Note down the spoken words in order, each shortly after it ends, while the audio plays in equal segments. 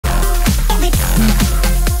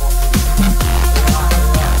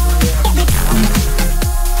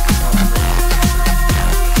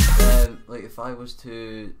I was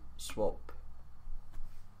to swap,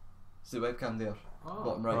 it's the webcam there,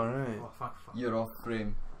 bottom right. Alright. Oh, fuck. You're off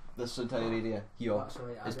frame. This entire area here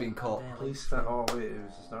is being caught. Please start. Oh wait, it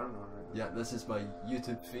was starting alright. Yeah, this is my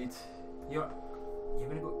YouTube feed. You're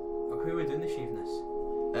gonna go. Who are we doing the shaving this?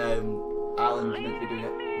 Alan meant to be doing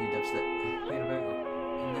it. He dibsed it. Where about?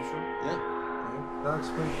 In this room? Yeah. That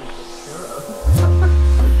explains your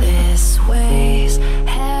shirt. This weighs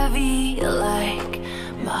heavy like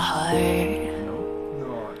my heart.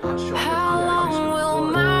 No, that's short. How long will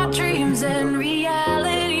my dreams and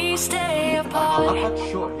reality stay I've apart? had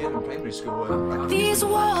short hair in primary school. These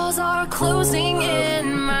walls are closing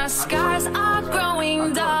in, my skies are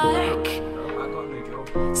growing dark. I got a new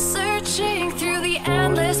job. Searching through the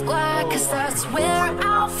endless black, 'cause that's where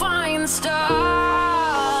I'll find the stars.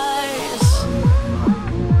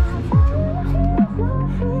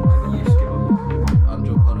 I'm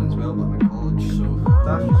Joe Purr as well, but I'm in college, so.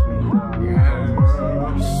 That's just me.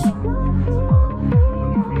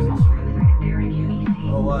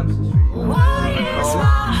 Oh, that's the street. Why is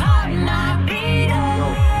my heart not beating?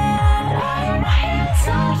 My hands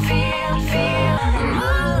don't feel.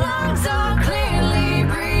 My lungs are clearly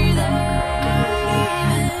breathing.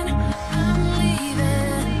 I'm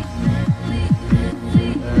leaving.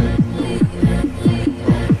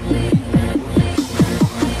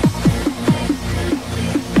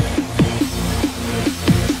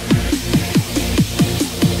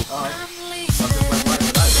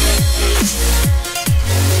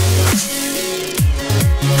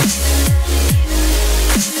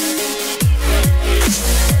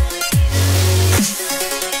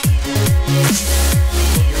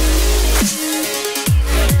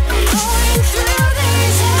 Going through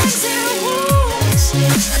these exit wounds.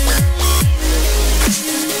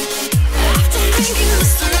 After thinking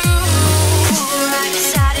this through, I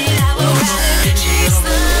decided I would rather chase the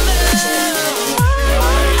moon.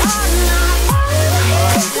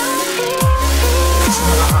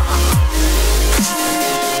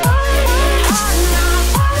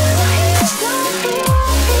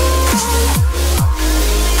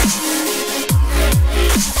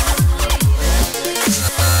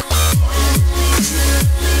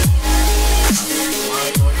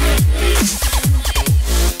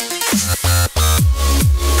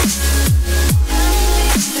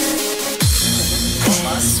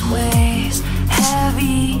 This weighs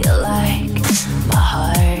heavy like my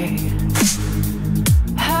heart.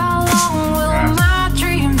 How long will my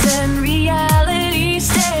dreams and reality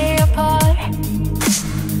stay apart?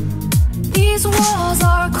 These walls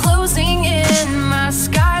are closing in, my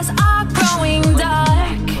skies are growing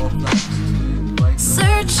dark.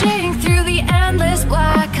 Searching through the endless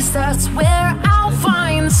black, 'cause that's where I'll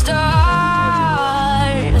find the stars.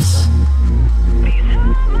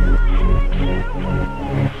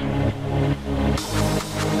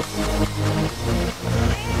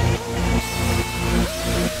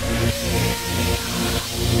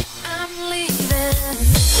 I'm leaving.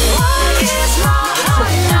 Why is my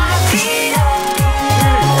heart not beating?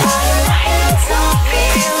 My hands don't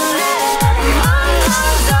feel it. My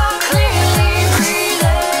lungs are clearly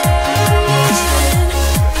breathing. I'm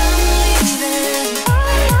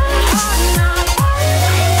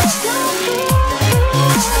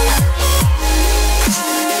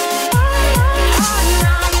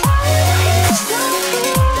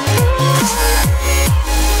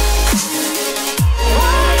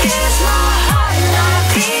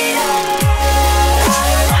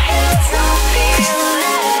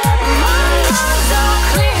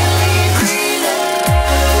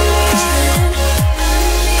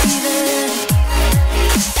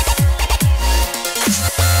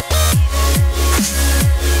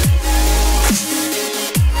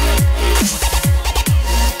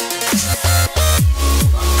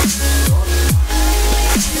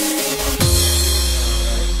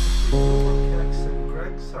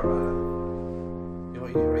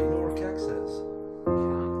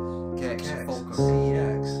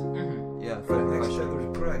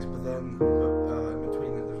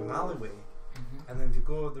leaving. And then if you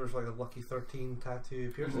go, there's like a Lucky 13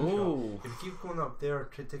 tattoo piercing Ooh. shop. If you keep going up there,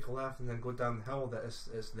 take a left and then go down the hill, that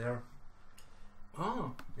it's there.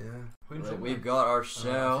 Oh, Yeah. Right, we've got I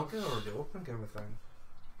ourselves. think they're already opening everything.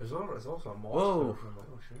 There's also a monster. Whoa.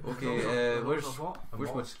 Oh, shit. Okay, where's what? my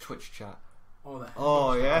mosque. Twitch chat? Oh, that.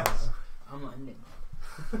 Oh yes. I'm not in it.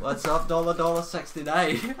 What's up,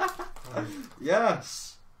 $69?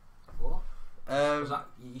 Yes. What? Was Um, that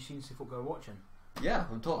you seen some folk are watching? yeah,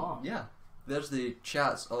 I'm talking. Oh. Yeah, there's the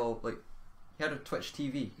chats of like. You heard of Twitch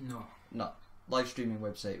TV? No. No, live streaming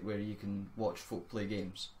website where you can watch folk play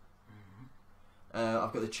games.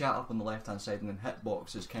 I've got the chat up on the left hand side, and then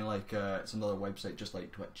Hitbox is kind of like it's another website just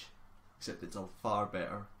like Twitch, except it's a far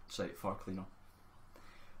better site, far cleaner.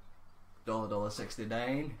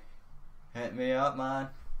 $69. Hit me up, man.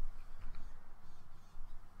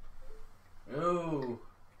 Oh,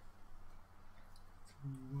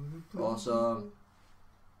 awesome,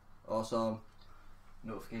 awesome.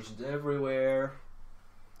 Notifications everywhere.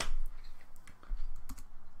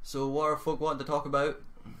 So what are folk wanting to talk about?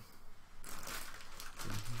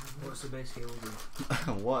 What's the best Halo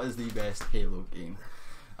game? What is the best Halo game?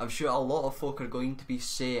 I'm sure a lot of folk are going to be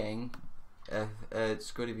saying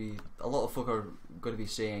it's going to be a lot of folk are going to be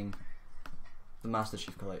saying the Master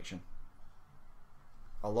Chief Collection.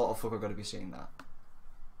 A lot of folk are going to be saying that.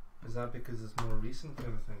 Is that because it's more recent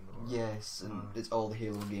kind of thing? Or? Yes, and it's all the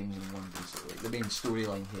Halo games in one, basically. The main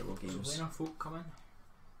storyline Halo games. So when are folk coming?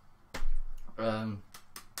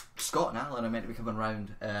 Scott and Alan are meant to be coming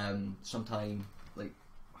round sometime like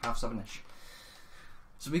 7:30ish.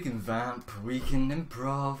 So we can vamp, we can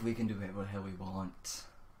improv, we can do whatever the hell we want.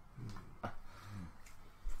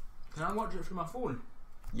 Can I watch it through my phone?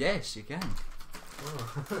 Yes, you can.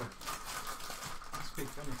 Oh. That's quite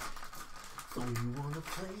funny. So you wanna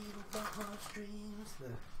play with my heartstrings?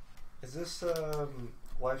 Is this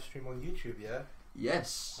live stream on YouTube? Yeah.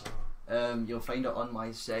 Yes. You'll find it on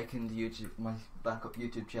my second YouTube, my backup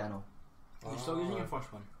YouTube channel. Are you still using your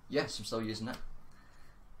first one? Yes, I'm still using it.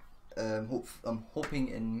 I'm hoping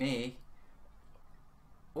in May.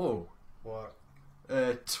 Oh. What?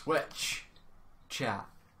 Twitch chat.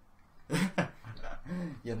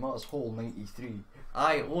 You're not as whole 93.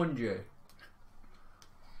 I owned you.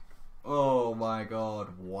 Oh my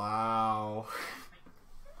god! Wow.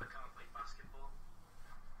 I can't play basketball.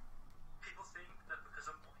 People think that because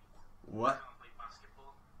I'm white, What? I can't play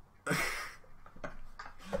basketball.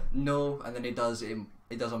 No, and then he does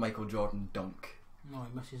a Michael Jordan dunk. No,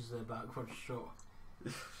 he misses the backwards shot.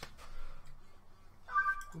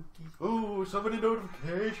 Oh, so many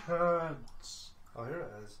notifications. Oh, here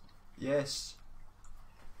it is. Yes.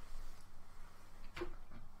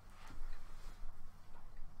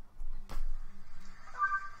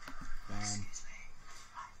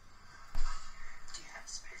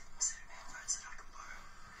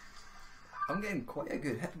 I'm getting quite a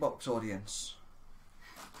good hitbox audience.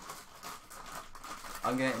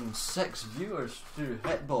 I'm getting 6 viewers through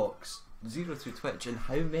hitbox, 0 through Twitch, and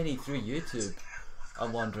how many through YouTube?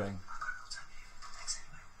 I'm wondering.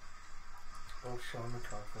 Oh, Sean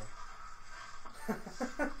McCarthy.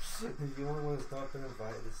 The only one that's not been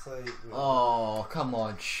invited. It's like. Oh, come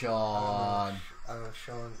on, Sean.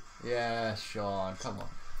 Sean. Yeah, Sean, come on.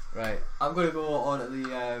 Right, I'm gonna go on to the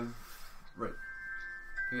right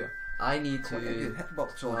here. I need to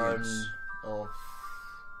hitbox turn audience. off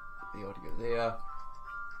the audio there.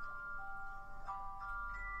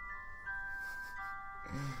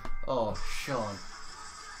 Oh, Sean.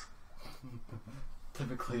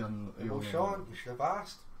 Typically on. Well, Sean, you should have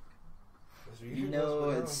asked. No,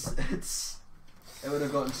 it's. It would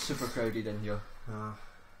have gotten super crowded in here. So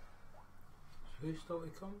who's still to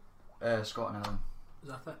come? Scott and Alan. Is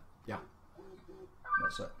that it? Yeah.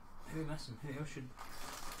 That's it. Who are we missing? Who else should?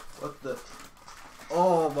 What the?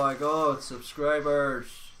 Oh my god,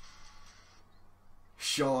 subscribers!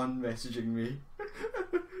 Sean messaging me.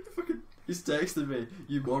 Fucking, he's texting me.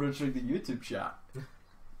 You monitoring the YouTube chat?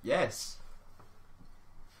 Yes.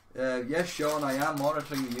 Yes, Sean, I am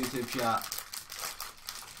monitoring the YouTube chat.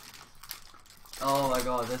 Oh my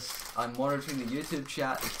god, I'm monitoring the YouTube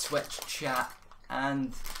chat, the Twitch chat,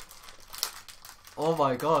 and oh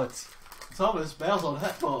my god, Thomas Bell's on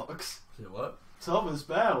Hitbox. Say what? Thomas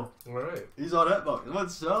Bell. Alright. He's on Hitbox.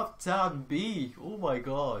 What's up, Tab B? Oh my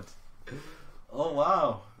god. Oh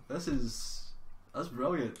wow. That's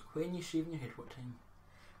brilliant. When you shaving your head, what time?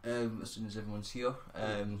 As soon as everyone's here.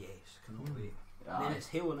 Yes, cannot wait. Aye. Then it's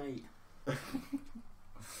Halo night.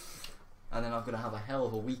 And then I'm gonna have a hell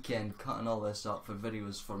of a weekend cutting all this up for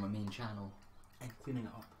videos for my main channel. And cleaning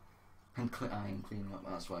it up. And cleaning up,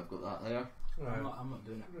 that's why I've got that there. Right. I'm not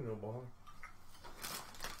doing it. No bother.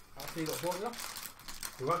 After you got bottle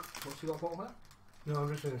there? What? What's you got bottle there? No, I'm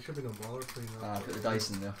just saying it should be no bother cleaning up. I've got the dice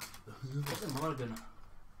in there. What's the mother doing it?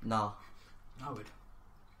 Nah. I would.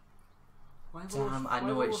 Why have Damn, I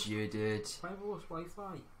know it's you, dude. Why have I lost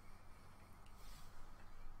Wi-Fi?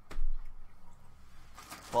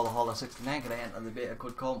 Holla 69, can I enter the beta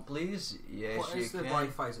code comp, please? Yes, What you is the can.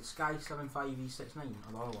 Wi-Fi? Is it Sky 75E69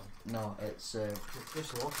 or the other one? No, it's We've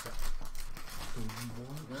just lost it.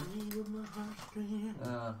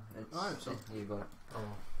 it's Right, so- you got it. Oh.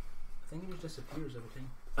 I think it just disappears every time.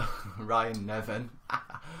 Ryan Nevin.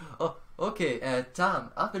 Oh, Okay,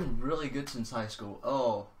 Tam, I've been really good since high school.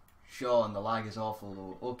 Oh, Sean, the lag is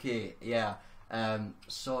awful though. Okay, yeah.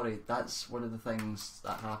 Sorry, that's one of the things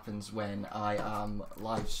that happens when I am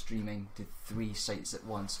live streaming to 3 sites at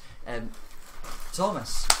once.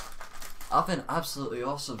 Thomas, I've been absolutely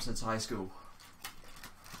awesome since high school.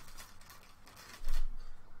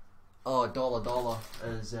 Oh, Dollar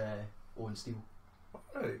is Owen Steele.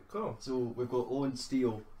 Alright, cool. So we've got Owen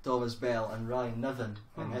Steele, Thomas Bell, and Ryan Niven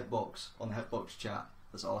in Hitbox on the Hitbox chat.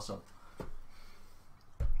 That's awesome.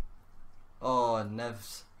 Oh,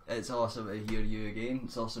 Nivs, it's awesome to hear you again.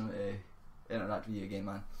 It's awesome to interact with you again,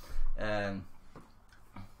 man.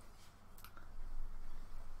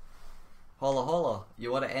 Holla holla,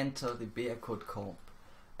 you want to enter the beta code comp.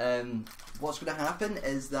 What's going to happen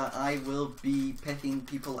is that I will be picking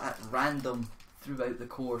people at random throughout the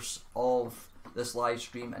course of this live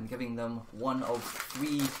stream and giving them one of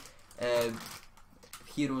 3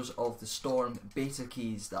 Heroes of the Storm beta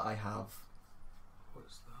keys that I have.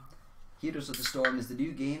 What's that? Heroes of the Storm is the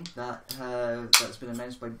new game that's been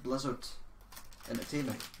announced by Blizzard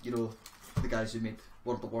Entertainment. You know, the guys who made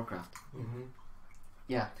World of Warcraft. Mm-hmm.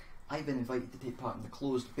 Yeah, I've been invited to take part in the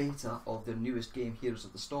closed beta of their newest game, Heroes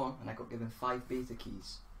of the Storm, and I got given 5 beta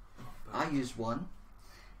keys. I used 1.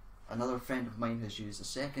 Another friend of mine has used a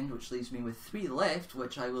second, which leaves me with 3 left,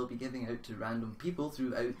 which I will be giving out to random people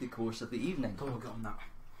throughout the course of the evening. Tom will get on that.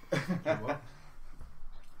 Get what?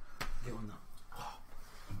 Get on that.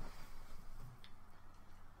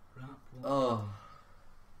 Rap, what? Oh,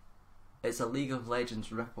 it's a League of Legends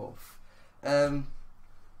ripoff. Oh,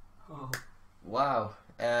 Wow.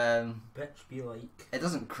 bitch be like. It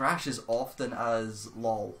doesn't crash as often as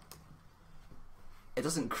LOL. It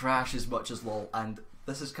doesn't crash as much as LOL, and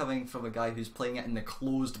this is coming from a guy who's playing it in the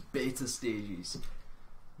closed beta stages.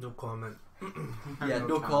 No comment. Yeah,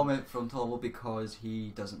 no comment from Tomo because he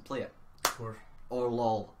doesn't play it. Or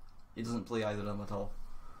LOL. He doesn't play either of them at all.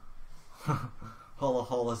 Holla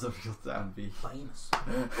holla is a real damn bee. Famous.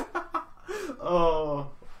 Oh,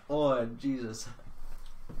 Jesus.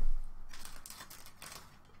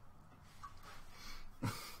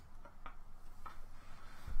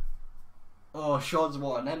 Oh, Sean's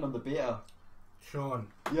wanting in on the beta. Sean.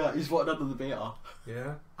 Yeah, he's wanting in on the beta.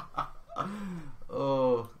 Yeah?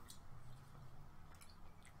 Oh.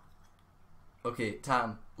 Okay,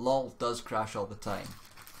 Tam, LOL does crash all the time.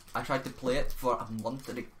 I tried to play it for a month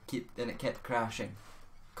and it kept crashing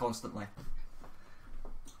constantly.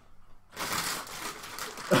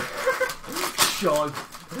 Sean,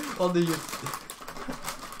 on the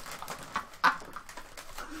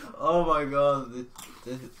oh my god, the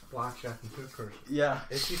Blackjack and hookers. yeah.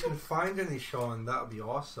 If you can find any Sean, that would be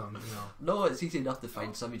awesome, you know. No, it's easy enough to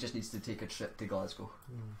find some. He just needs to take a trip to Glasgow.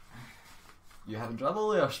 You having trouble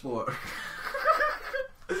there, sport?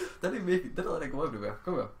 Didn't let it go everywhere.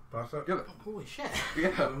 Come here. Pass it. Give it. Holy shit.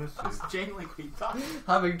 Yeah. Let me see. That's genuinely quite tough.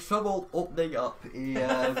 Having trouble opening up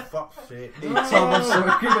a Fuck's sake. Thomas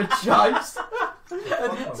Circuit Chives.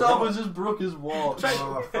 Fuck Thomas just broke his watch.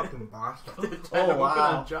 Oh, fucking bastard. Oh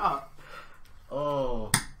wow. Jar.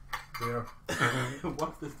 Oh. There.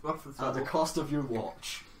 Worth the At the trouble. cost of your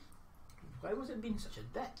watch. Why was it being such a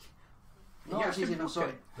dick? No, Yeah, it's easy enough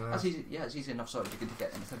sorted. Yeah. That's easy. Yeah, it's easy enough sorted. You can take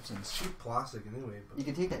it in the Simpsons. Cheap plastic anyway, but You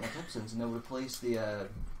can take it in the Simpsons, and they'll replace the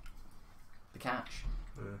catch.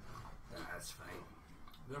 That's fine.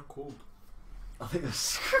 They're cold. I think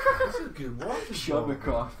this. this is good watch. Sean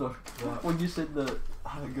MacArthur. What? When you said that,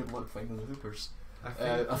 had a good luck finding the hookers.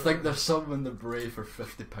 I I think there's some in the Bray for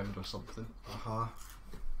 £50 or something.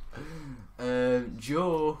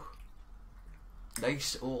 Joe.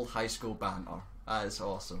 Nice old high school banter. That is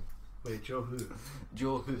awesome. Wait, Joe who?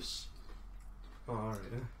 Joe Hoos. Oh, alright,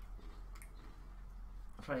 yeah.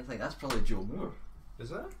 I'm trying to think, that's probably Joe Moore. Is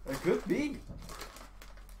that? It could be.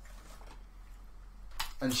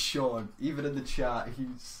 And Sean, even in the chat,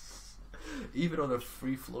 even on a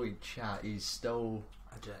free flowing chat, he's still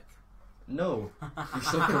A dick. no. He's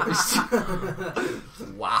still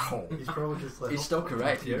wow. He's probably just like. He's still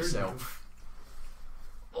correcting Yeah. himself.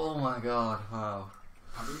 Oh my god! Wow.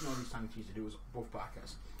 I'm reading all these times he used to do was both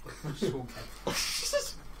brackets. So good. I thought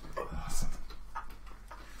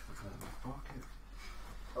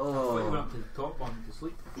you went Oh up to the top one to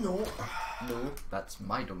sleep. No. no, that's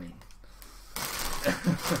my domain. There we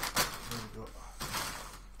go.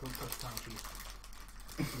 Don't touch time cheese.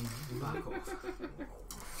 Back off.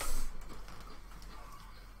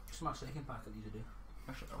 Just my second packet these to do.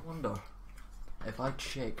 Actually, I wonder if I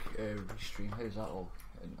check restream. How does that all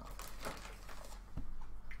end up?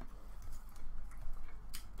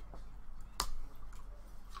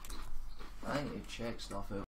 I need to check stuff out.